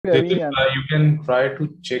Definitely, And you can try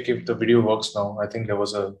to check if the video works now. I think there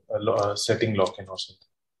was a setting lock-in or something.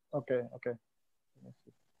 okay, okay. Let's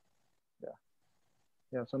see. Yeah,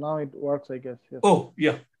 yeah. So now it works, I guess. Yes. Oh,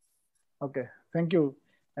 yeah. Okay. Thank you,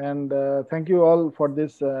 and thank you all for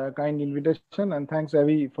this kind invitation, and thanks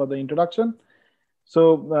Avi for the introduction.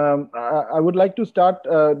 So I would like to start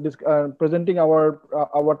presenting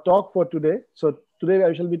our talk for today. So today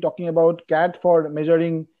I shall be talking about CAD for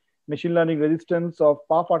measuring machine learning resistance of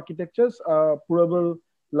PUF architectures, Provable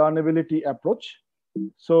Learnability Approach.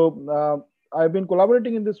 So I've been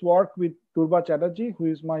collaborating in this work with Turba Chatterjee, who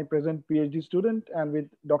is my present PhD student, and with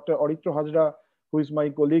Dr. Auritra Hajra, who is my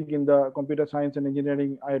colleague in the Computer Science and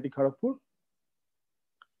Engineering IIT Kharagpur.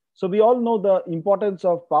 So we all know the importance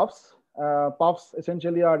of PUFs. PUFs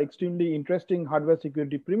essentially are extremely interesting hardware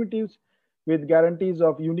security primitives with guarantees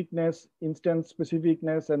of uniqueness, instance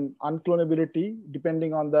specificness, and unclonability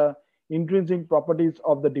depending on the intrinsic properties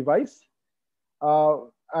of the device.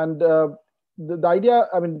 And the idea,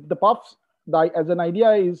 I mean, the PUFs as an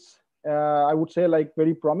idea is, I would say, like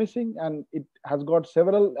very promising, and it has got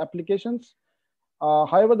several applications.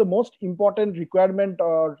 However, the most important requirement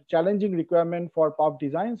or challenging requirement for PUF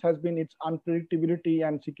designs has been its unpredictability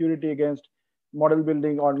and security against model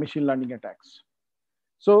building or machine learning attacks.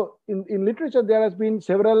 So in literature, there has been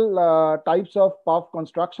several types of PUF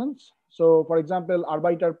constructions. So for example,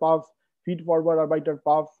 arbiter PUFs, feed-forward arbiter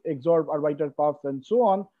PUFs, XOR arbiter PUFs, and so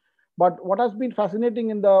on. But what has been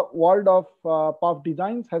fascinating in the world of PUF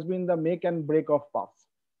designs has been the make and break of PUFs.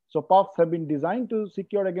 So PUFs have been designed to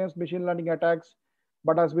secure against machine learning attacks,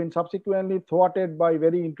 but has been subsequently thwarted by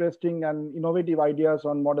very interesting and innovative ideas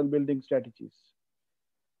on model building strategies.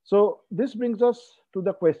 So this brings us to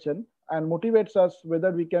the question and motivates us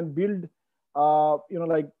whether we can build,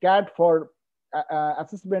 like CAD for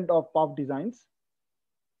assessment of PUF designs.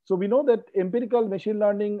 So we know that empirical machine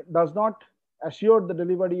learning does not assure the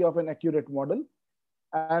delivery of an accurate model.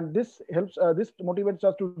 And this helps, this motivates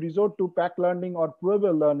us to resort to pack learning or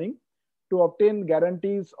provable learning to obtain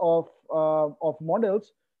guarantees of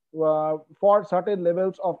models for certain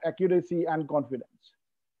levels of accuracy and confidence,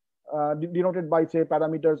 denoted by, say,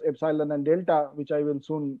 parameters epsilon and delta, which I will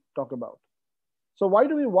soon talk about. So why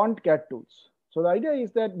do we want CAD tools? So the idea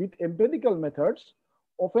is that with empirical methods,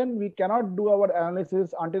 often we cannot do our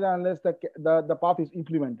analysis until unless the PUF is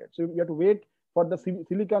implemented. So we have to wait for the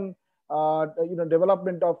silicon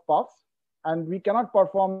development of PUFs, and we cannot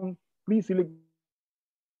perform pre-silicon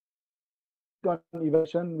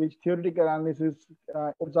evaluation, which theoretical analysis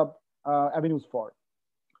opens up avenues for.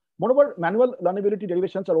 Moreover, manual learnability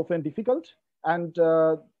derivations are often difficult, and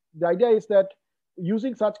the idea is that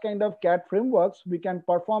using such kind of CAD frameworks, we can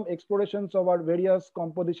perform explorations of our various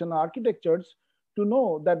composition architectures to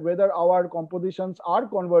know that whether our compositions are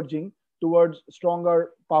converging towards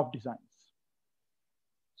stronger PUF designs.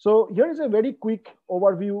 So here is a very quick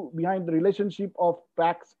overview behind the relationship of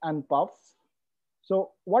PACs and PUFs.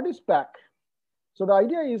 So what is PAC? So the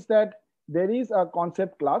idea is that there is a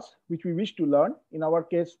concept class which we wish to learn, in our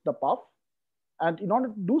case, the PUF. And in order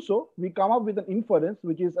to do so, we come up with an inference,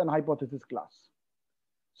 which is an hypothesis class.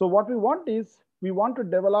 So what we want is, we want to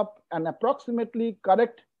develop an approximately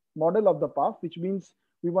correct model of the PUF, which means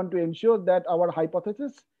we want to ensure that our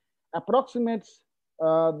hypothesis approximates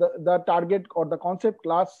the target or the concept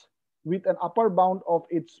class with an upper bound of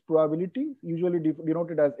its probability, usually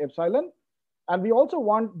denoted as epsilon. And we also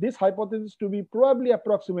want this hypothesis to be probably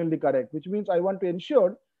approximately correct, which means I want to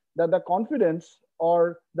ensure that the confidence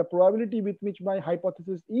or the probability with which my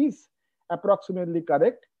hypothesis is approximately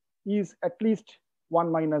correct is at least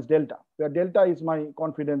 1 minus delta, where delta is my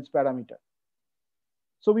confidence parameter.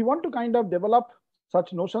 So we want to kind of develop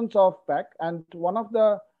such notions of PAC, and one of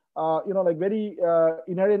the very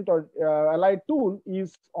inherent or allied tool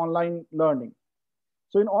is online learning.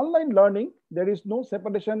 So in online learning, there is no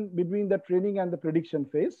separation between the training and the prediction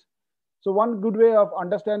phase. So one good way of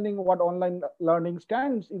understanding what online learning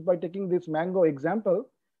stands is by taking this mango example,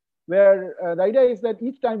 where the idea is that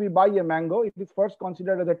each time we buy a mango, it is first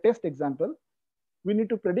considered as a test example. We need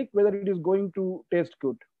to predict whether it is going to taste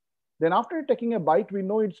good. Then after taking a bite, we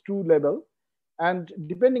know its true level. And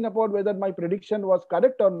depending upon whether my prediction was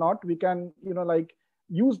correct or not, we can,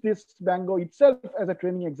 use this mango itself as a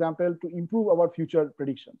training example to improve our future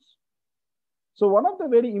predictions. So one of the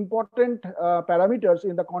very important parameters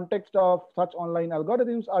in the context of such online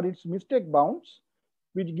algorithms are its mistake bounds,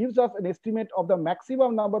 which gives us an estimate of the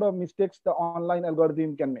maximum number of mistakes the online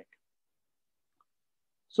algorithm can make.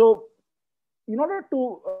 So in order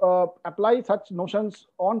to apply such notions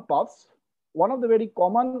on PUFs, one of the very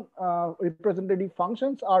common representative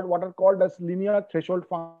functions are what are called as linear threshold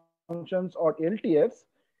functions, or LTFs,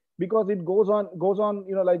 because it goes on, goes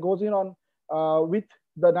in on with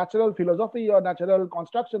the natural philosophy or natural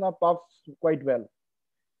construction of PUFs quite well.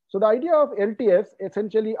 So the idea of LTFs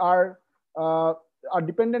essentially are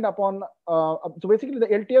dependent upon, so basically the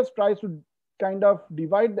LTFs tries to kind of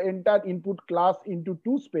divide the entire input class into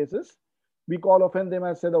two spaces. We call often them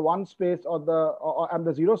as, say, the one space and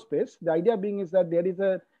the zero space. The idea being is that there is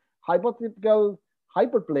a hypothetical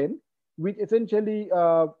hyperplane, which essentially,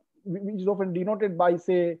 which is often denoted by,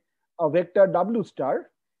 say, a vector W star.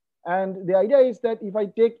 And the idea is that if I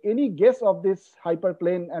take any guess of this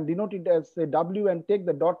hyperplane and denote it as, say, W, and take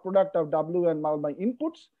the dot product of W and my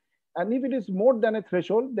inputs, and if it is more than a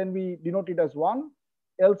threshold, then we denote it as 1,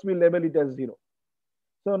 else we label it as 0.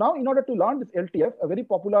 So now, in order to learn this LTF, a very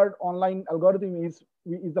popular online algorithm is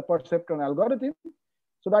the perceptron algorithm.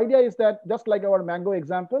 So the idea is that, just like our mango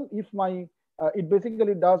example, if it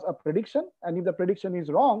basically does a prediction, and if the prediction is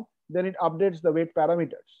wrong, then it updates the weight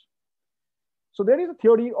parameters. So there is a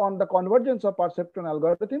theory on the convergence of perceptron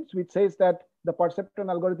algorithms, which says that the perceptron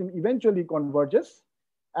algorithm eventually converges,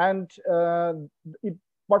 and it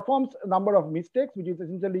performs a number of mistakes, which is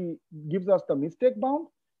essentially gives us the mistake bound.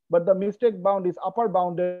 But the mistake bound is upper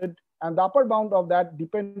bounded, and the upper bound of that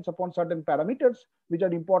depends upon certain parameters which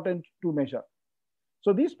are important to measure.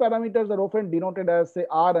 So these parameters are often denoted as, say,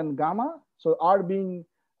 R and gamma. So R being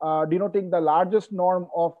denoting the largest norm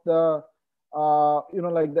of the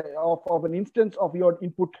of an instance of your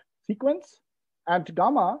input sequence, and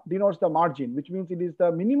gamma denotes the margin, which means it is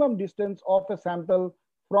the minimum distance of a sample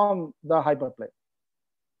from the hyperplane.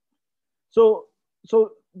 So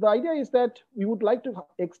the idea is that we would like to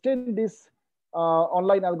extend this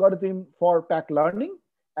online algorithm for pack learning,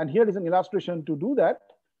 and here is an illustration to do that.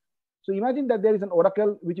 So imagine that there is an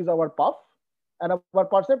oracle, which is our PUF, and our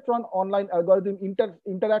perceptron online algorithm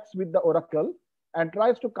interacts with the oracle and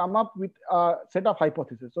tries to come up with a set of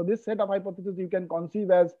hypotheses. So this set of hypotheses you can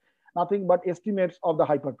conceive as nothing but estimates of the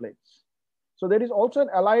hyperplanes. So there is also an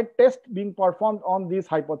allied test being performed on these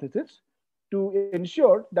hypotheses to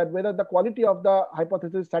ensure that whether the quality of the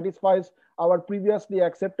hypothesis satisfies our previously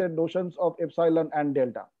accepted notions of epsilon and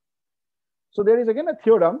delta. So there is again a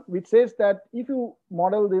theorem which says that if you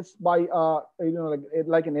model this by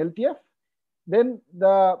like an LTF, then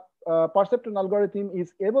the perceptron algorithm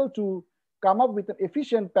is able to come up with an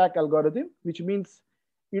efficient pack algorithm, which means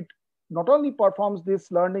it not only performs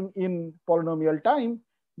this learning in polynomial time,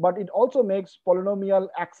 but it also makes polynomial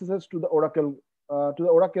accesses to the oracle,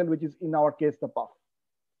 which is in our case the PUF.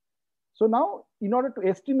 So now, in order to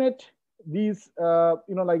estimate these,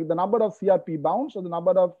 like the number of CRP bounds or the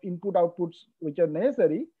number of input outputs which are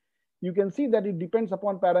necessary, you can see that it depends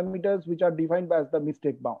upon parameters which are defined as the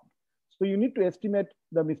mistake bound. So you need to estimate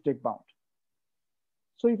the mistake bound.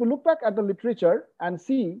 So if you look back at the literature and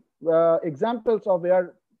see examples of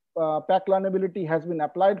where pack learnability has been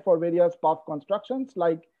applied for various PUF constructions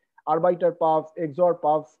like arbiter PUFs, XOR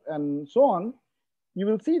PUFs, and so on, you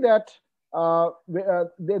will see that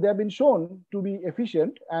they have been shown to be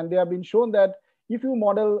efficient, and they have been shown that if you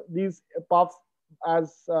model these PUFs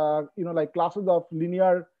as like classes of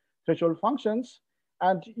linear threshold functions,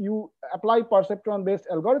 and you apply perceptron-based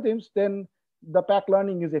algorithms, then the pack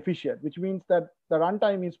learning is efficient, which means that the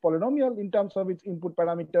runtime is polynomial in terms of its input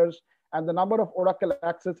parameters, and the number of oracle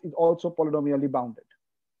access is also polynomially bounded.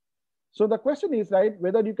 So the question is, right,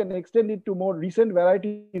 whether you can extend it to more recent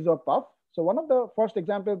varieties of PUF. So one of the first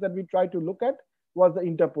examples that we tried to look at was the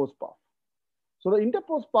interposed PUF. So the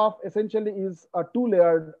interposed PUF essentially is a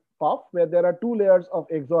two-layered PUF where there are two layers of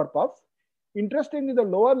XOR PUFs. Interestingly, the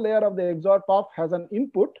lower layer of the XOR PUF has an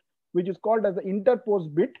input, which is called as the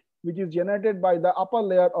interposed bit, which is generated by the upper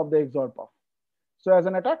layer of the XOR PUF. So as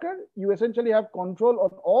an attacker, you essentially have control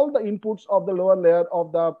on all the inputs of the lower layer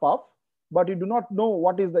of the PUF, but you do not know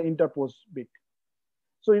what is the interposed bit.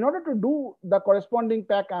 So in order to do the corresponding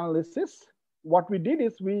pack analysis, what we did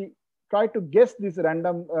is we tried to guess this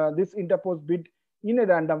this interposed bit in a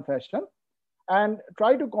random fashion and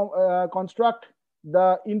try to construct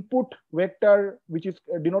the input vector, which is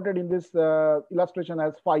denoted in this illustration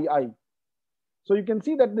as phi I. So you can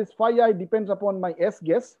see that this phi I depends upon my S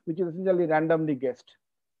guess, which is essentially randomly guessed.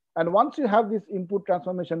 And once you have this input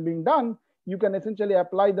transformation being done, you can essentially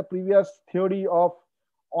apply the previous theory of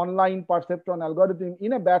online perceptron algorithm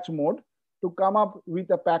in a batch mode to come up with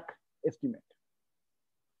a pack estimate.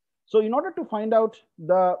 So in order to find out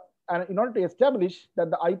in order to establish that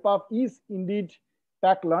the IPUF is indeed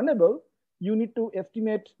pack learnable, you need to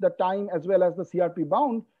estimate the time as well as the CRP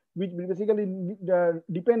bound, which basically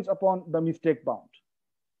depends upon the mistake bound.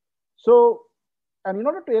 So, and in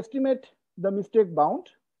order to estimate the mistake bound,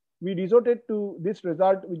 we resorted to this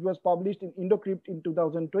result, which was published in IndoCrypt in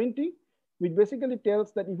 2020, which basically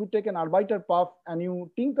tells that if you take an arbiter PUF and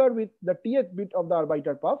you tinker with the TH bit of the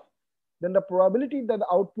arbiter PUF, then the probability that the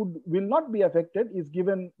output will not be affected is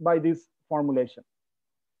given by this formulation.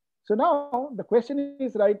 So now the question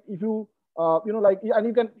is, right, if you, and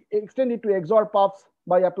you can extend it to XOR PUFs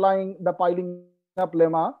by applying the piling up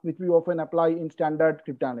lemma, which we often apply in standard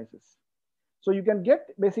cryptanalysis. So you can get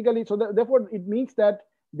basically, so therefore it means that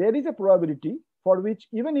there is a probability for which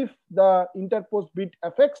even if the interposed bit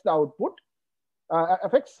affects the output,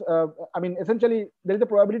 essentially there is a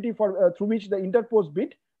probability for through which the interposed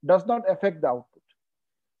bit does not affect the output.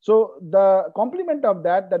 So the complement of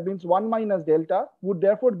that, that means 1 minus delta, would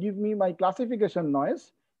therefore give me my classification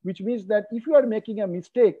noise, which means that if you are making a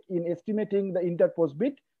mistake in estimating the interposed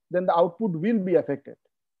bit, then the output will be affected.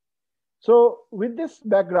 So with this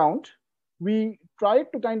background, we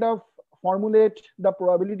tried to kind of formulate the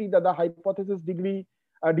probability that the hypothesis degree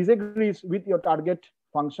disagrees with your target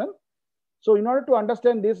function. So in order to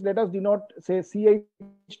understand this, let us denote, say,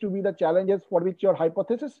 CH to be the challenges for which your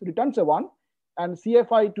hypothesis returns a 1, and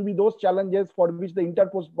CFI to be those challenges for which the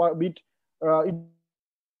interposed bit,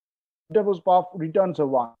 interposed PUF returns a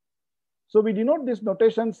 1. So we denote this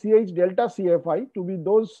notation CH delta CFI to be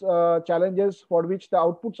those challenges for which the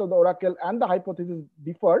outputs of the oracle and the hypothesis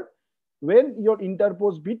differ when your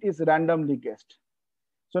interposed bit is randomly guessed.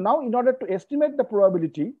 So now in order to estimate the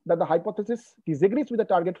probability that the hypothesis disagrees with the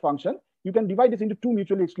target function, you can divide this into two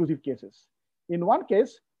mutually exclusive cases. In one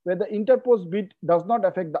case, where the interposed bit does not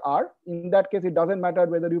affect the R, in that case, it doesn't matter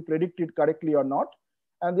whether you predict it correctly or not.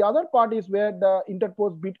 And the other part is where the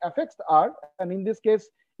interposed bit affects the R. And in this case,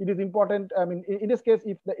 it is important. I mean, in this case,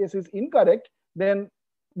 if the S is incorrect, then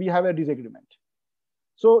we have a disagreement.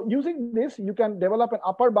 So using this, you can develop an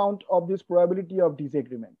upper bound of this probability of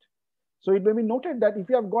disagreement. So it may be noted that if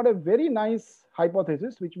you have got a very nice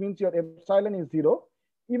hypothesis, which means your epsilon is 0,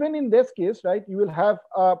 even in this case, right, you will have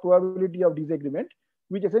a probability of disagreement,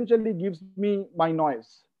 which essentially gives me my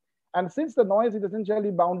noise. And since the noise is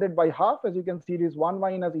essentially bounded by half, as you can see, it is 1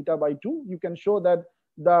 minus eta by 2, you can show that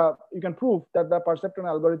you can prove that the perceptron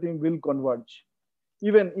algorithm will converge,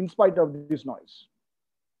 even in spite of this noise.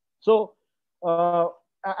 So,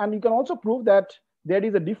 and you can also prove that there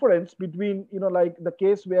is a difference between, like the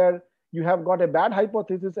case where you have got a bad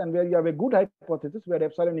hypothesis and where you have a good hypothesis where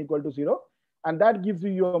epsilon equal to 0, and that gives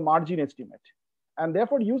you your margin estimate. And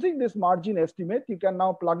therefore, using this margin estimate, you can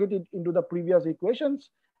now plug it into the previous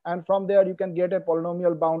equations, and from there you can get a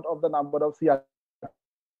polynomial bound of the number of CRPs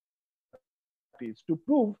to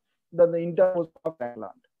prove that the interposed PUF can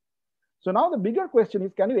land. So now the bigger question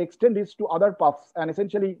is, can you extend this to other PUFs and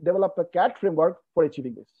essentially develop a CAD framework for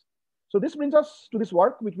achieving this? So this brings us to this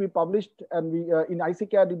work, which we published and we in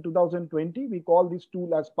ICCAD in 2020. We call this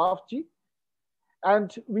tool as PUFG.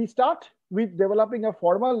 And we start with developing a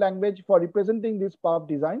formal language for representing these PUF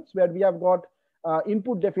designs, where we have got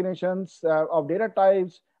input definitions of data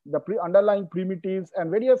types, the underlying primitives,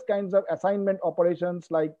 and various kinds of assignment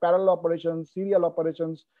operations like parallel operations, serial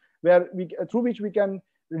operations, where through which we can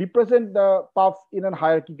represent the PUFs in a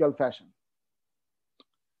hierarchical fashion.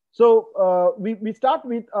 So we start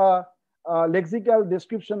with a lexical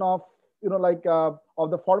description of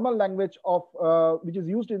of the formal language of which is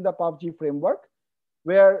used in the PUFG framework,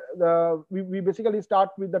 where we basically start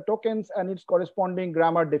with the tokens and its corresponding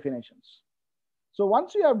grammar definitions. So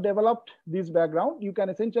once you have developed this background, you can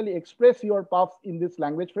essentially express your PUFs in this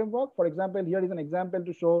language framework. For example, here is an example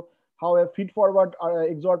to show how a feed-forward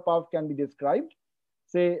XOR PUF can be described.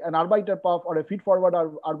 Say an arbiter PUF or a feed-forward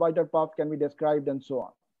arbiter PUF can be described, and so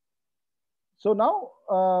on. So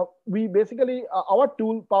now we basically, our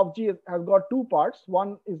tool PUFG has got two parts.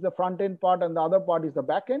 One is the front-end part and the other part is the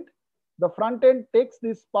back-end. The front-end takes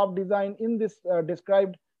this PUF design in this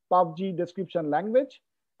described PUFG description language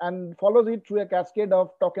and follows it through a cascade of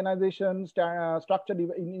tokenization, structured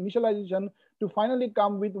initialization to finally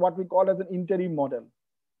come with what we call as an interim model.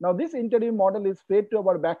 Now this interim model is fed to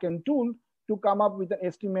our backend tool to come up with an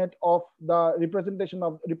estimate of the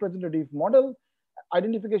representative model,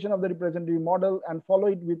 identification of the representative model, and follow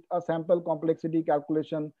it with a sample complexity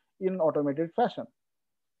calculation in an automated fashion.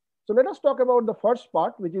 So let us talk about the first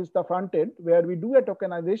part, which is the front end, where we do a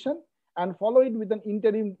tokenization and follow it with an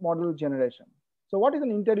interim model generation. So what is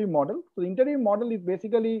an interim model? So the interim model is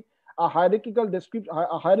basically a hierarchical description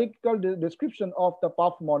of the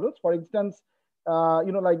PUF models. For instance,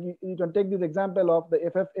 like you can take this example of the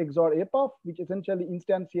FF XOR APUF, which essentially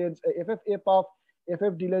instantiates a FF APUF,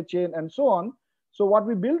 FF delay chain, and so on. So what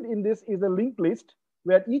we build in this is a linked list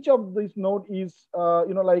where each of these node is,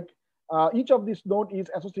 each of this node is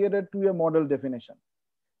associated to a model definition.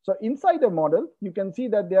 So inside the model, you can see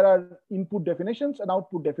that there are input definitions and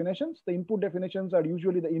output definitions. The input definitions are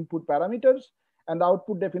usually the input parameters, and the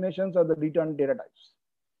output definitions are the return data types.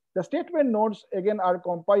 The statement nodes, again, are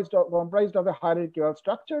comprised of a hierarchical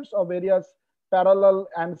structures of various parallel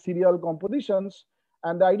and serial compositions.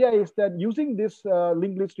 And the idea is that using this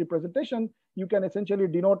linked list representation, you can essentially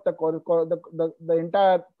denote the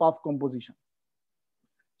entire PUF composition.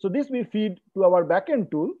 So this we feed to our backend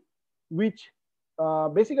tool, which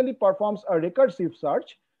basically performs a recursive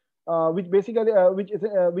search,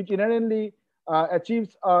 which inherently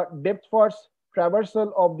achieves a depth-first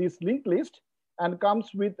traversal of this linked list and comes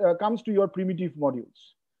to your primitive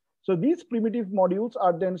modules. So these primitive modules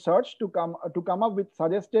are then searched to come up with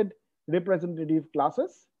suggested representative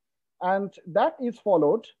classes, and that is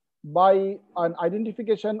followed by an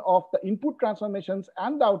identification of the input transformations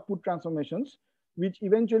and the output transformations, which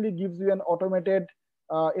eventually gives you an automated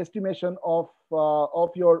estimation of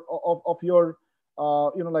your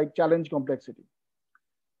challenge complexity.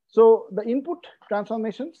 So the input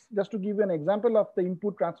transformations, just to give you an example of the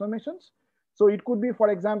input transformations. So it could be, for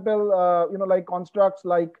example, like constructs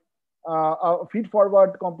like a feed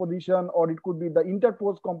forward composition, or it could be the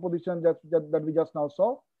interposed composition that we just now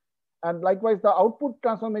saw. And likewise, the output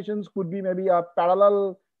transformations could be maybe a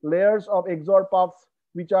parallel layers of XOR puffs,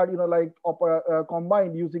 which are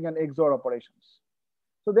combined using an XOR operations.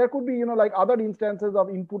 So there could be like other instances of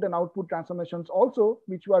input and output transformations also,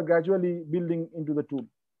 which we are gradually building into the tool.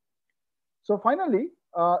 So finally,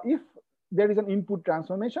 if there is an input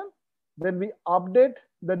transformation, then we update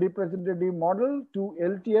the representative model to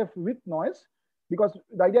LTF with noise, because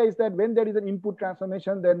the idea is that when there is an input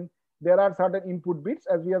transformation, then there are certain input bits,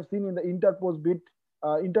 as we have seen in the interposed bit,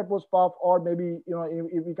 interposed PUF, or maybe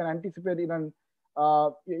if we can anticipate in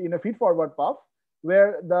a feed forward PUF,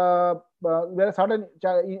 where certain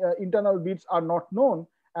internal bits are not known,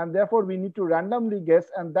 and therefore we need to randomly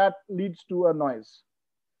guess, and that leads to a noise.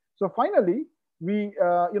 So finally, we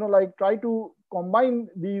try to combine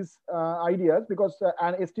these ideas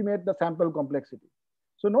and estimate the sample complexity.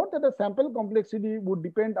 So note that the sample complexity would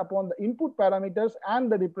depend upon the input parameters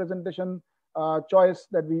and the representation choice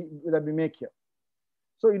that we make here.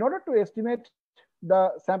 So in order to estimate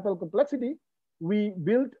the sample complexity, we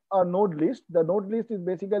built a node list. The node list is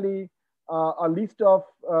basically a list of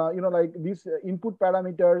these input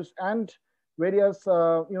parameters and various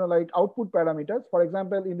output parameters. For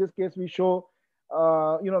example, in this case, we show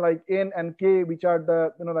N and K, which are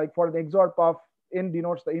the for an XOR PUF, N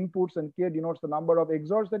denotes the inputs and K denotes the number of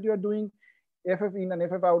XORs that you are doing. FF in and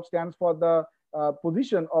FF out stands for the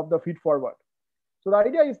position of the feed forward. So the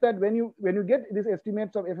idea is that when you get these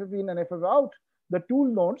estimates of FF in and FF out, the tool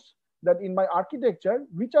notes that in my architecture,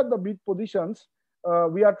 which are the bit positions,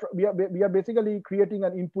 we are basically creating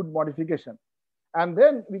an input modification. And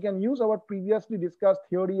then we can use our previously discussed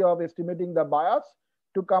theory of estimating the bias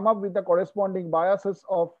to come up with the corresponding biases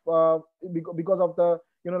of because of the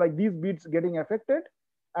these bits getting affected,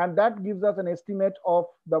 and that gives us an estimate of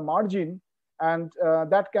the margin, and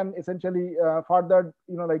that can essentially further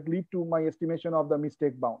lead to my estimation of the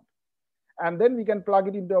mistake bound, and then we can plug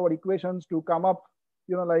it into our equations to come up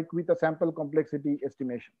with a sample complexity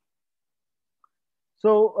estimation.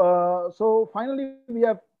 So finally we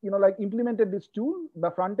have implemented this tool.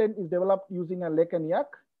 The front end is developed using a Lake and Yak,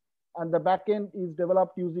 and the back end is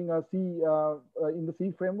developed using a C in the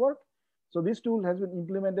C framework. So this tool has been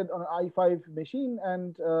implemented on an i5 machine,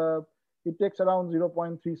 and it takes around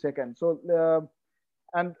 0.3 seconds. So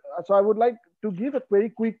so I would like to give a very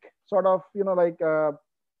quick sort of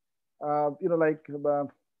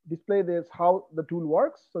display this how the tool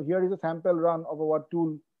works. So here is a sample run of our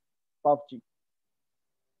tool PUFG.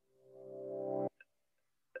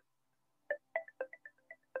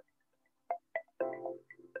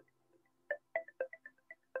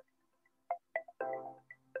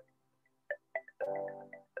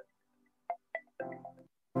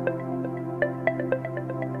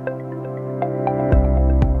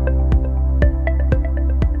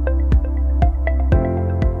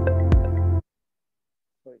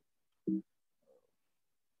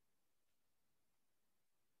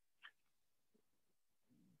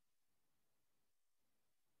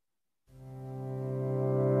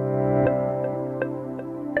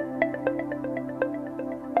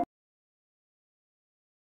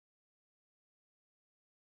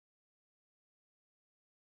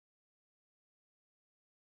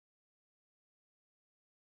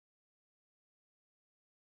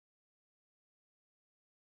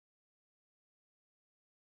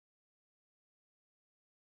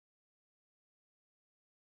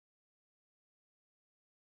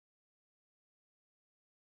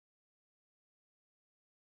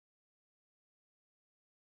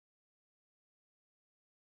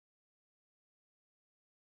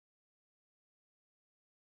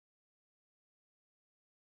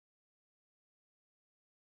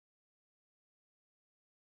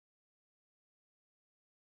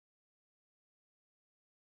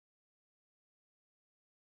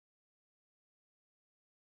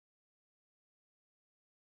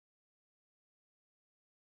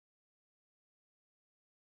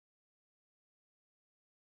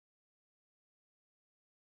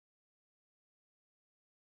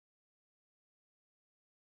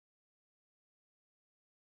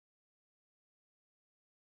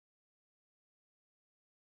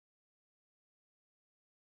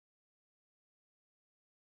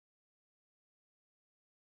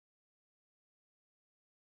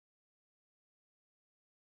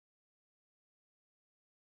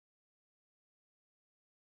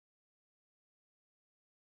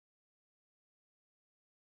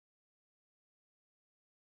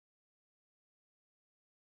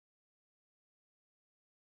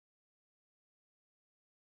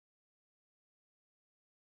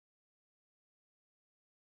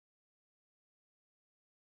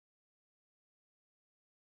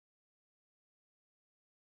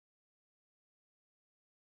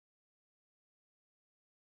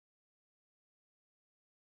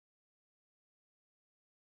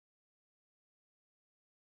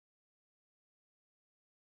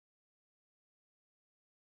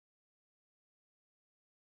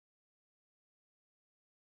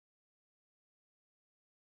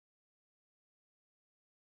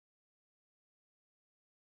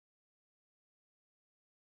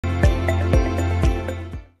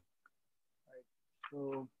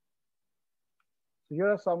 So, so here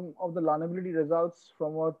are some of the learnability results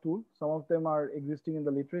from our tool. Some of them are existing in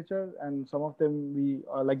the literature, and some of them we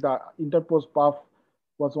like the interposed PUF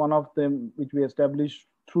was one of them which we established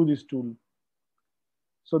through this tool.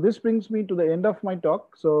 So this brings me to the end of my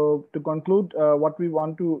talk. So to conclude, what we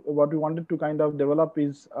wanted to kind of develop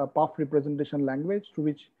is a PUF representation language through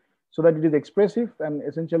which, so that it is expressive and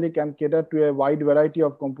essentially can cater to a wide variety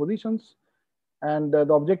of compositions. And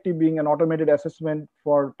the objective being an automated assessment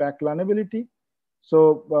for PAC learnability.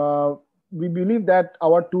 So we believe that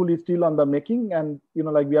our tool is still on the making, and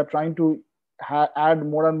like we are trying to add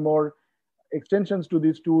more and more extensions to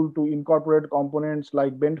this tool to incorporate components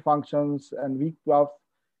like bend functions and weak PUF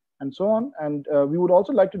and so on. And we would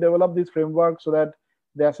also like to develop this framework so that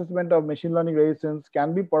the assessment of machine learning resistance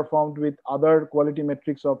can be performed with other quality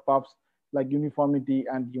metrics of PUFs like uniformity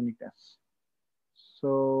and uniqueness.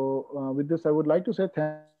 So with this, I would like to say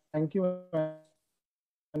thank you,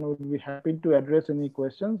 and would be happy to address any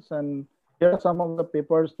questions. And here are some of the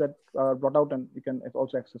papers that are brought out, and you can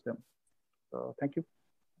also access them. So thank you.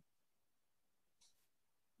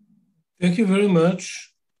 Thank you very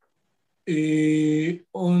much.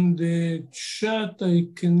 On the chat, I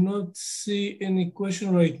cannot see any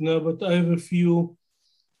question right now, but I have a few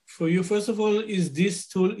for you. First of all, is this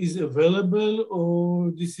tool is available,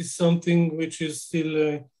 or this is something which is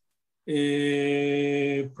still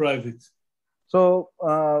private? So,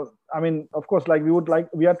 I mean, of course, like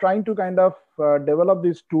we are trying to kind of develop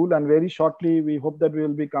this tool, and very shortly, we hope that we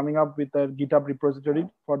will be coming up with a GitHub repository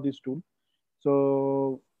for this tool.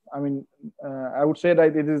 So, I mean, I would say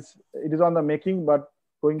that it is on the making, but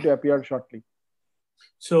going to appear shortly.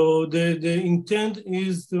 So the intent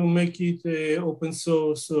is to make it open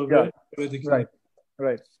source. So yeah,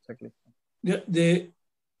 right, exactly. Yeah,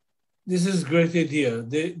 this is a great idea.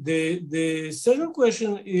 The second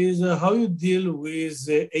question is how you deal with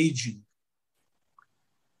aging.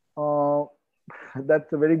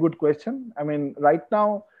 That's a very good question. I mean, right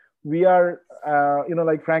now we are,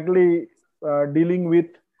 like frankly, dealing with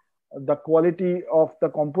the quality of the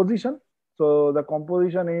composition. So the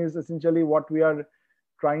composition is essentially what we are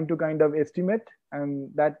trying to kind of estimate, and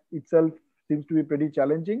that itself seems to be pretty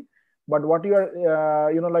challenging. But what you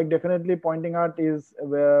are, like definitely pointing out is a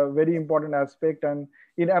very important aspect. And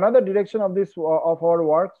in another direction of this, of our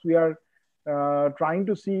works, we are trying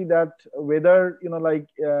to see that whether,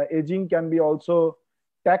 aging can be also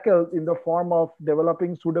tackled in the form of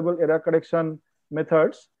developing suitable error correction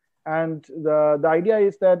methods. And the idea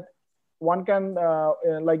is that one can,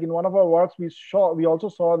 like in one of our works, we also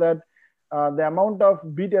saw that the amount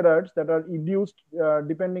of bit errors that are induced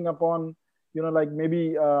depending upon,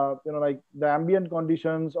 maybe, like the ambient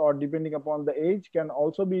conditions, or depending upon the age, can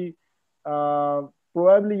also be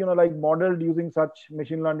probably, like modeled using such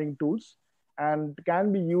machine learning tools, and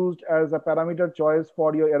can be used as a parameter choice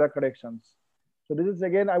for your error corrections. So this is,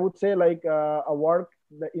 again, I would say, like a work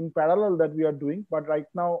in parallel that we are doing, but right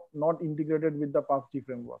now not integrated with the PUFG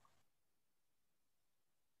framework.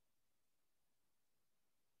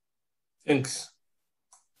 Thanks.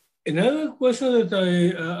 Another question that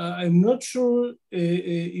I'm not sure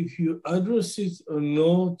if you address it or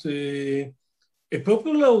not. A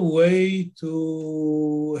popular way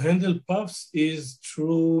to handle PUFs is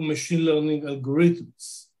through machine learning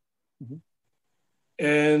algorithms. Mm-hmm.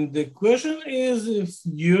 And the question is if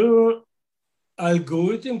your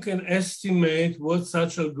algorithm can estimate what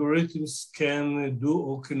such algorithms can do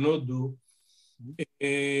or cannot do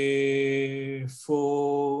in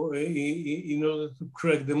order to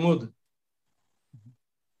crack the model.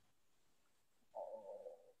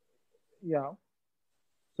 Yeah.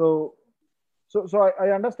 So I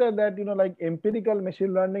understand that, like empirical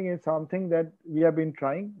machine learning is something that we have been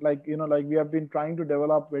trying, like we have been trying to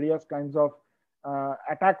develop various kinds of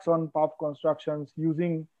attacks on PUF constructions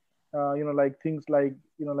using, like things like,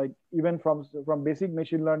 like even from basic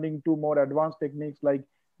machine learning to more advanced techniques like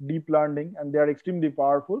deep learning, and they are extremely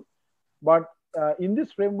powerful. But in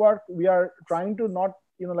this framework, we are trying to not,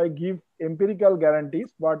 like give empirical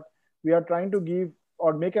guarantees, but we are trying to give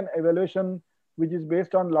or make an evaluation which is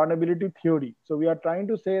based on learnability theory. So we are trying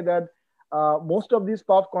to say that most of these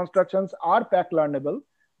PUF constructions are PAC learnable,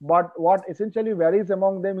 but what essentially varies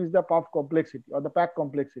among them is the PUF complexity or the PAC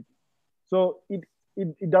complexity. So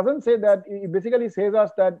it doesn't say that, it basically says us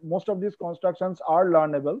that most of these constructions are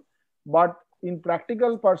learnable, but in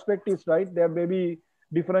practical perspectives, right, there may be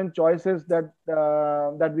different choices that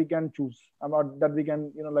that we can choose, or that we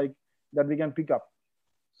can, that we can pick up.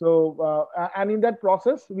 So and in that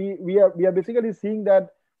process, we are basically seeing that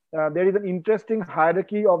there is an interesting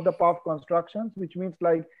hierarchy of the PUF constructions, which means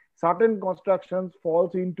like certain constructions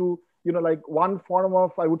falls into like one form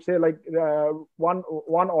of, I would say, like one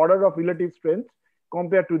order of relative strength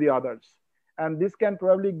compared to the others. And this can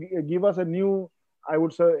probably give us a new, I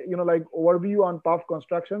would say, like overview on PUF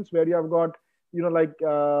constructions, where you have got, like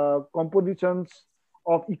compositions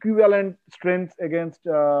of equivalent strengths against,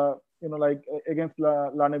 like against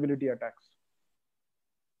learnability attacks.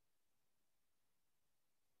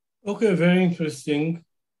 Okay, very interesting.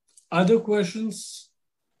 Other questions?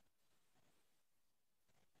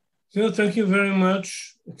 So thank you very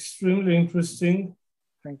much. Extremely interesting.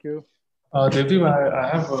 Thank you. Debdeep, I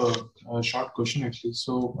have a short question actually.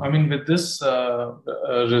 So, I mean, with this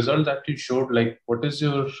result that you showed, like, what is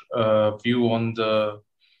your view on the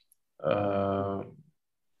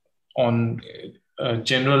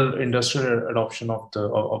general industrial adoption of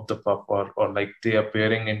the PUF, or like they are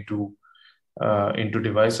pairing into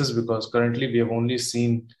devices? Because currently we have only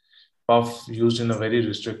seen PUF used in a very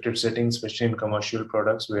restricted setting, especially in commercial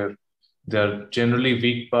products where they are generally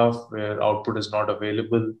weak PUF, where output is not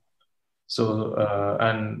available. So,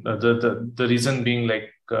 and the reason being,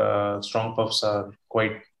 like, strong PUFs are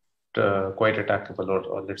quite attackable,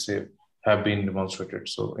 or let's say have been demonstrated.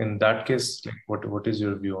 So in that case, like, what is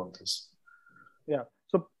your view on this? Yeah.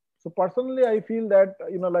 So personally, I feel that,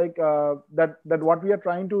 like that what we are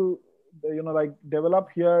trying to, like develop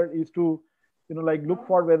here is to, like look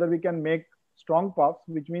for whether we can make strong PUFs,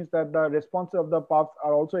 which means that the response of the PUFs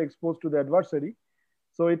are also exposed to the adversary.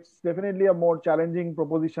 So it's definitely a more challenging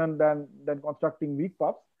proposition than constructing weak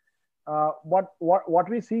PUFs. What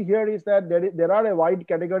we see here is that there are a wide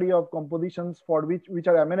category of compositions for which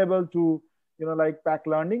are amenable to, like pack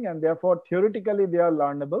learning, and therefore theoretically they are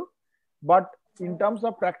learnable. But in terms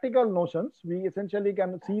of practical notions, we essentially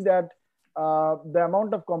can see that the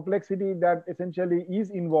amount of complexity that essentially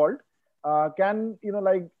is involved can,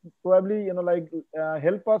 like probably,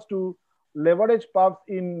 help us to leverage PUFs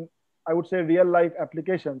in, I would say, real life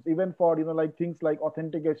applications, even for, like things like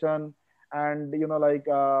authentication and, like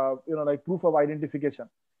proof of identification.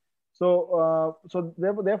 So,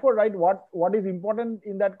 therefore, right, what is important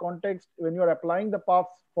in that context when you are applying the PUFs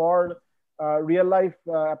for real life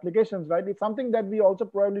applications, right? It's something that we also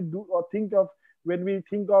probably do or think of when we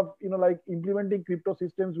think of, like implementing crypto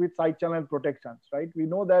systems with side channel protections, right? We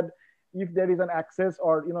know that if there is an access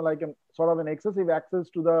or, like a sort of an excessive access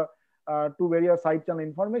to the to various side channel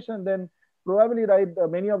information, then probably, right,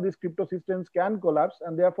 many of these crypto systems can collapse,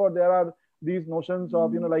 and therefore there are these notions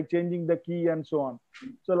of, like changing the key and so on.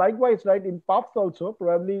 So likewise, right, in PUFs also,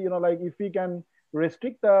 probably, like if we can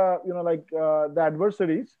restrict the, like the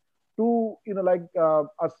adversaries to, like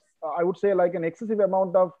I would say, like an excessive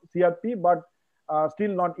amount of CRP, but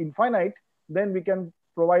still not infinite, then we can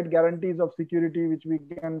provide guarantees of security, which we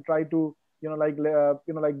can try to, like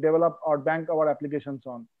develop or bank our applications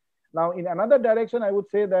on. Now, in another direction, I would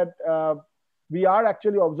say that we are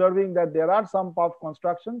actually observing that there are some PUF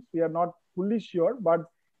constructions. We are not fully sure, but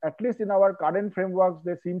at least in our current frameworks,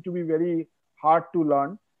 they seem to be very hard to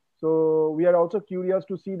learn. So we are also curious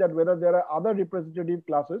to see that whether there are other representative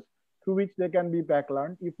classes through which they can be back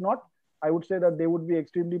learned. If not, I would say that they would be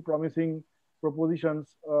extremely promising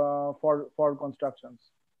propositions for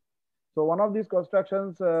constructions. So one of these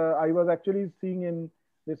constructions I was actually seeing in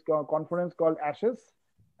this conference called ASHES,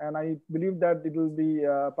 and I believe that it will be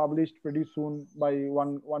published pretty soon by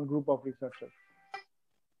one group of researchers.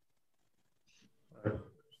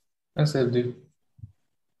 Thanks, Debdeep.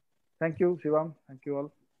 Thank you, Shivam. Thank you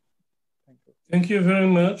all. Thank you. Thank you very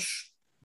much.